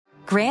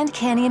Grand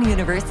Canyon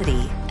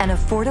University, an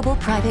affordable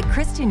private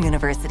Christian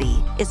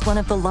university, is one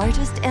of the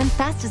largest and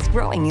fastest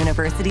growing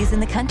universities in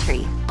the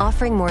country,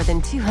 offering more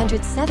than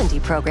 270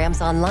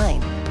 programs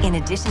online. In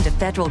addition to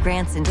federal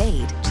grants and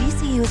aid,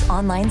 GCU's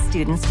online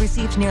students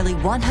received nearly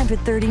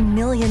 $130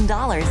 million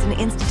in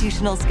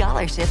institutional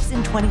scholarships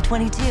in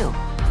 2022.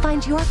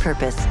 Find your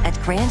purpose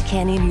at Grand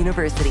Canyon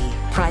University.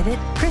 Private,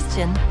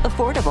 Christian,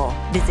 affordable.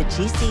 Visit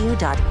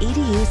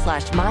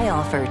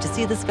gcu.edu/myoffer to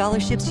see the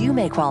scholarships you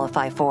may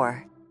qualify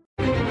for.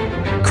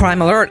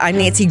 Crime Alert, I'm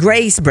Nancy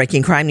Grace.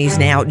 Breaking crime news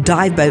now.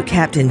 Dive boat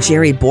captain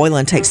Jerry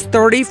Boylan takes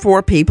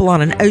 34 people on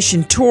an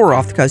ocean tour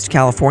off the coast of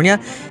California.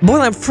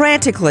 Boylan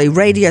frantically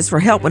radios for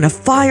help when a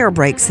fire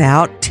breaks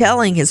out,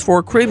 telling his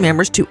 4 crew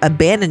members to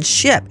abandon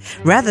ship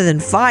rather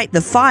than fight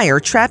the fire,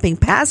 trapping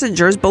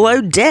passengers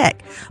below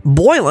deck.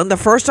 Boylan, the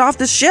first off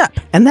the ship.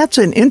 And that's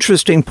an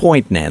interesting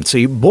point,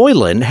 Nancy.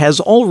 Boylan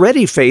has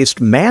already faced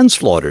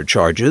manslaughter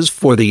charges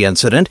for the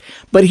incident,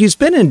 but he's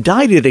been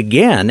indicted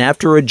again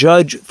after a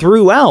judge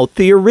threw out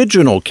the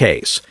original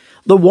case.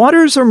 The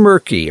waters are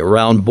murky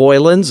around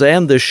Boylan's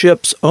and the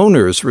ship's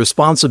owner's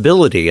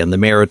responsibility in the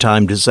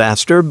maritime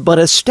disaster, but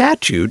a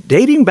statute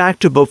dating back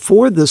to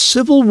before the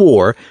Civil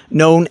War,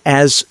 known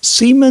as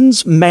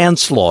seaman's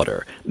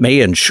manslaughter,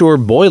 may ensure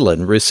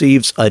Boylan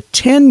receives a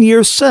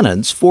 10-year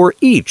sentence for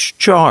each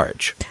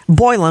charge.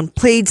 Boylan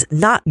pleads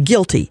not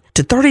guilty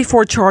to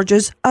 34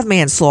 charges of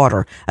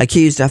manslaughter,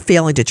 accused of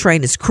failing to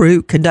train his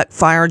crew, conduct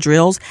fire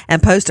drills,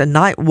 and post a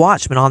night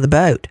watchman on the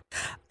boat.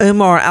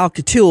 Omar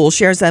Al-Katul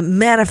shares a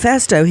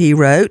manifesto he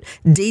wrote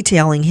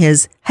detailing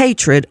his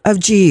hatred of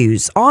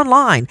Jews.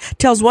 Online,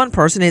 tells one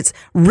person it's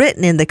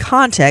written in the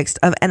context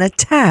of an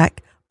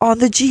attack on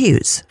the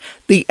Jews.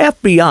 The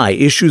FBI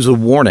issues a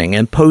warning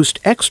and posts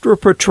extra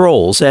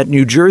patrols at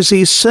New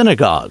Jersey's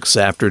synagogues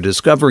after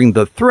discovering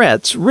the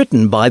threats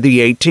written by the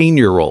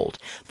 18-year-old.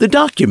 The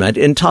document,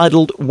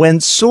 entitled When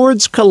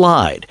Swords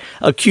Collide,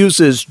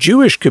 accuses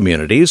Jewish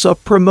communities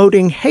of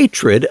promoting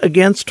hatred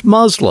against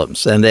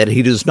Muslims and that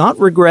he does not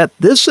regret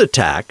this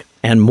attack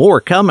and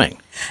more coming.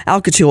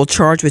 Al-Katul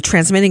charged with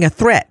transmitting a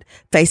threat,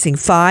 facing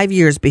 5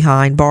 years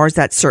behind bars.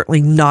 That's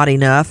certainly not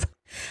enough.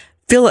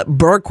 Philip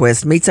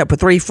Bergquist meets up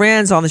with 3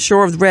 friends on the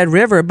shore of the Red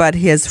River, but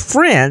his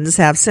friends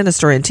have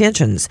sinister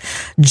intentions.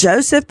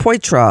 Joseph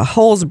Poitra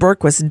holds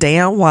Bergquist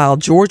down while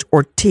George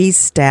Ortiz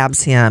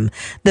stabs him.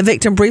 The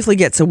victim briefly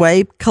gets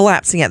away,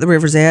 collapsing at the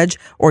river's edge.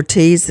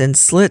 Ortiz then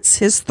slits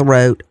his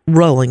throat,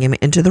 rolling him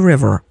into the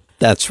river.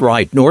 That's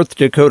right. North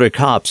Dakota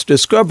cops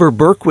discover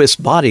Bergquist's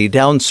body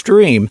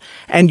downstream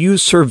and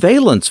use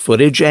surveillance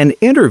footage and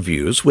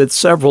interviews with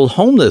several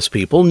homeless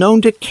people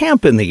known to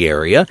camp in the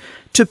area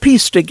to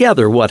piece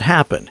together what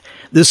happened.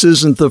 This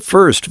isn't the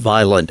first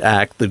violent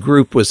act the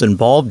group was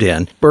involved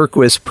in.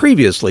 Bergquist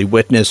previously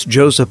witnessed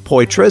Joseph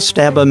Poitra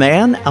stab a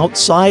man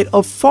outside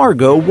of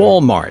Fargo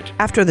Walmart.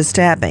 After the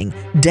stabbing,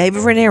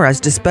 David Ramirez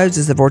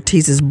disposes of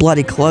Ortiz's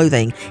bloody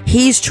clothing.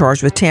 He's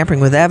charged with tampering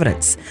with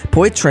evidence.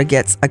 Poitra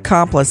gets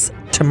accomplice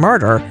to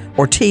murder.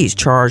 Ortiz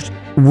charged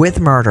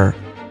with murder.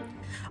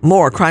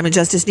 More crime and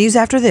justice news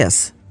after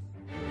this.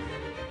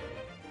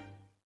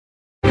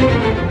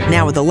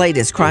 Now with the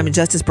latest crime and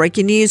justice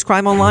breaking news,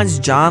 Crime Online's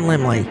John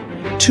Limley.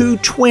 2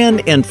 twin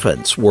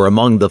infants were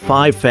among the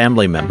 5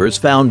 family members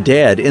found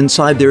dead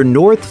inside their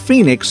North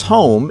Phoenix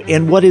home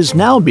in what is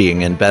now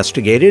being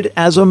investigated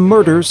as a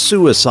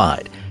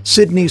murder-suicide.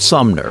 Sydney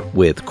Sumner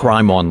with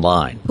Crime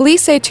Online.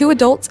 Police say 2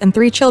 adults and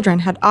 3 children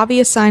had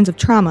obvious signs of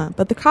trauma,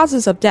 but the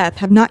causes of death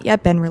have not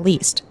yet been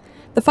released.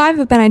 The 5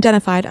 have been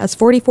identified as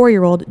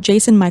 44-year-old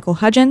Jason Michael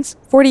Hudgens,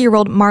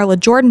 40-year-old Marla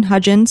Jordan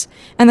Hudgens,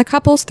 and the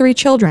couple's 3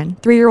 children,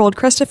 3-year-old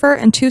Christopher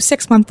and 2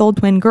 6-month-old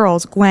twin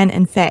girls, Gwen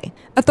and Faye.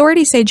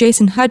 Authorities say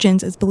Jason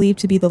Hudgens is believed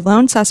to be the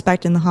lone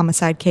suspect in the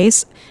homicide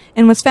case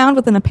and was found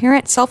with an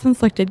apparent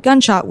self-inflicted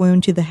gunshot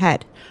wound to the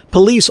head.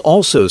 Police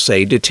also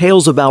say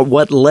details about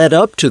what led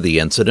up to the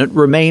incident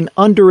remain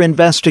under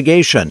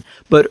investigation,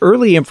 but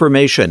early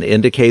information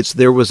indicates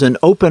there was an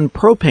open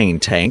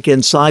propane tank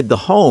inside the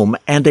home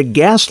and a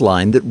gas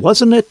line that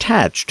wasn't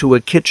attached to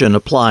a kitchen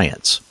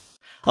appliance.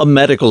 A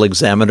medical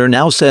examiner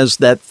now says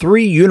that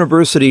 3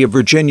 University of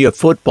Virginia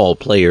football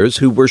players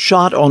who were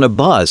shot on a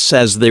bus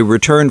as they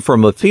returned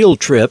from a field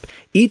trip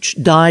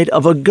each died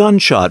of a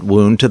gunshot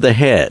wound to the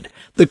head.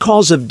 The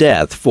cause of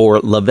death for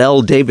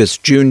Lavelle Davis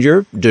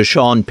Jr.,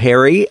 Deshaun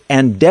Perry,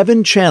 and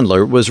Devin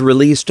Chandler was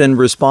released in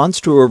response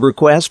to a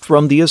request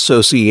from the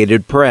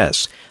Associated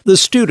Press. The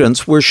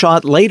students were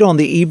shot late on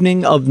the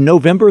evening of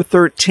November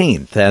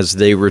 13th as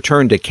they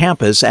returned to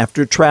campus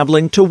after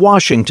traveling to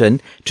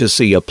Washington to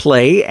see a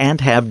play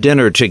and have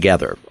dinner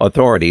together.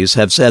 Authorities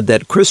have said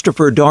that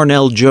Christopher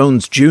Darnell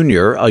Jones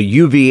Jr., a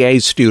UVA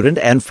student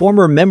and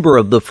former member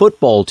of the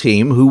football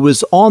team who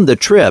was on the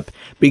trip,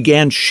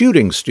 began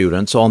shooting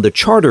students on the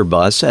charter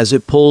bus as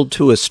it pulled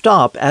to a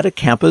stop at a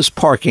campus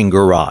parking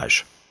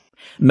garage.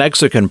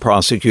 Mexican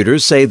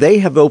prosecutors say they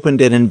have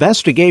opened an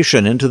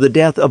investigation into the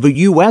death of a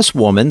U.S.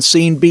 woman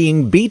seen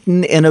being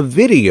beaten in a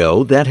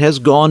video that has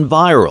gone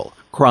viral.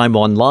 Crime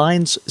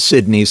Online's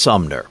Sydney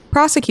Sumner.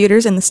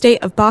 Prosecutors in the state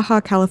of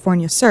Baja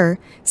California Sur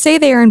say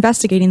they are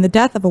investigating the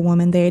death of a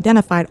woman they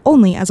identified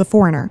only as a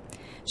foreigner.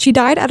 She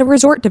died at a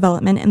resort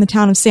development in the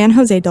town of San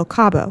Jose del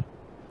Cabo.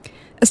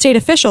 A state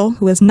official,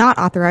 who is not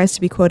authorized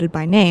to be quoted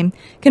by name,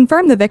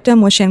 confirmed the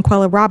victim was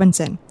Shanquella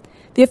Robinson.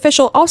 The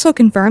official also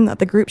confirmed that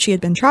the group she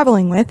had been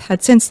traveling with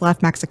had since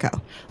left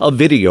Mexico. A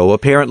video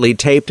apparently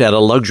taped at a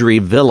luxury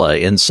villa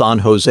in San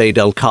Jose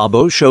del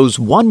Cabo shows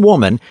one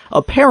woman,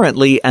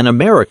 apparently an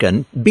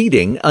American,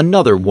 beating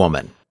another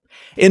woman.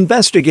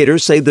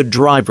 Investigators say the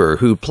driver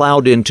who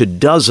plowed into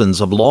dozens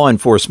of law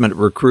enforcement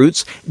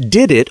recruits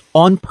did it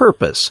on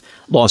purpose.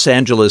 Los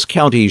Angeles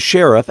County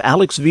Sheriff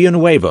Alex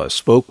Villanueva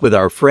spoke with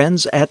our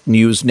friends at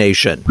News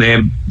Nation. They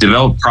have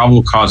developed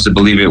probable cause to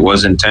believe it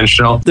was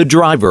intentional. The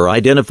driver,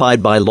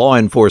 identified by law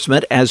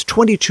enforcement as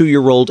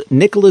 22-year-old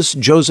Nicholas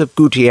Joseph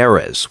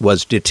Gutierrez,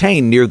 was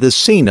detained near the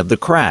scene of the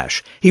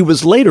crash. He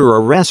was later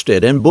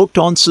arrested and booked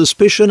on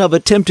suspicion of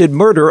attempted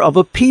murder of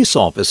a peace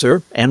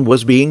officer and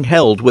was being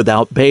held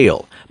without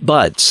bail.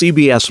 But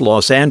CBS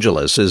Los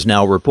Angeles is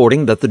now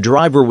reporting that the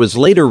driver was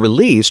later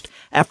released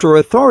after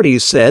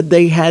authorities said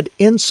they had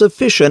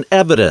insufficient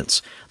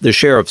evidence. The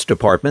sheriff's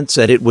department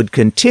said it would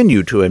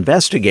continue to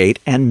investigate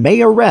and may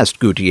arrest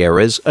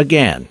Gutierrez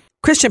again.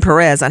 Christian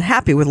Perez,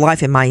 unhappy with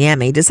life in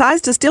Miami,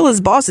 decides to steal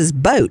his boss's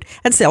boat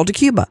and sail to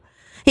Cuba.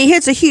 He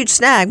hits a huge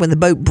snag when the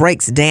boat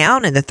breaks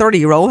down and the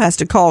 30-year-old has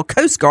to call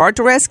Coast Guard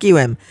to rescue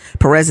him.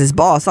 Perez's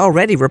boss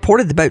already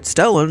reported the boat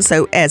stolen,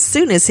 so as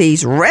soon as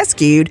he's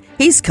rescued,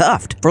 he's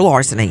cuffed for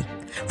larceny.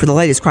 For the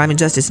latest crime and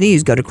justice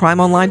news, go to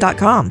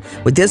crimeonline.com.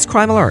 With this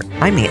Crime Alert,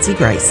 I'm Nancy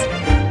Grace.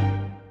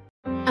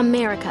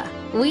 America.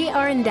 We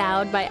are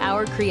endowed by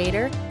our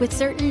Creator with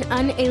certain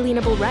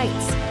unalienable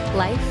rights: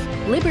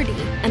 life, liberty,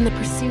 and the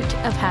pursuit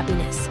of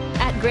happiness.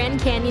 At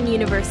Grand Canyon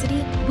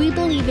University, we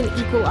believe in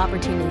equal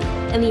opportunity,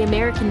 and the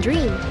American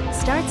dream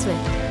starts with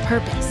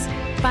purpose.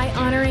 By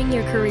honoring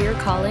your career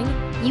calling,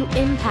 you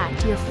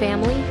impact your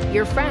family,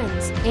 your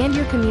friends, and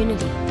your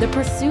community. The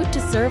pursuit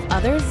to serve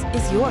others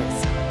is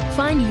yours.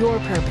 Find your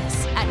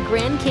purpose at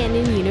Grand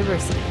Canyon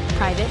University.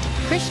 Private,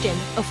 Christian,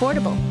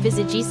 affordable.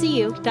 Visit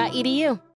gcu.edu.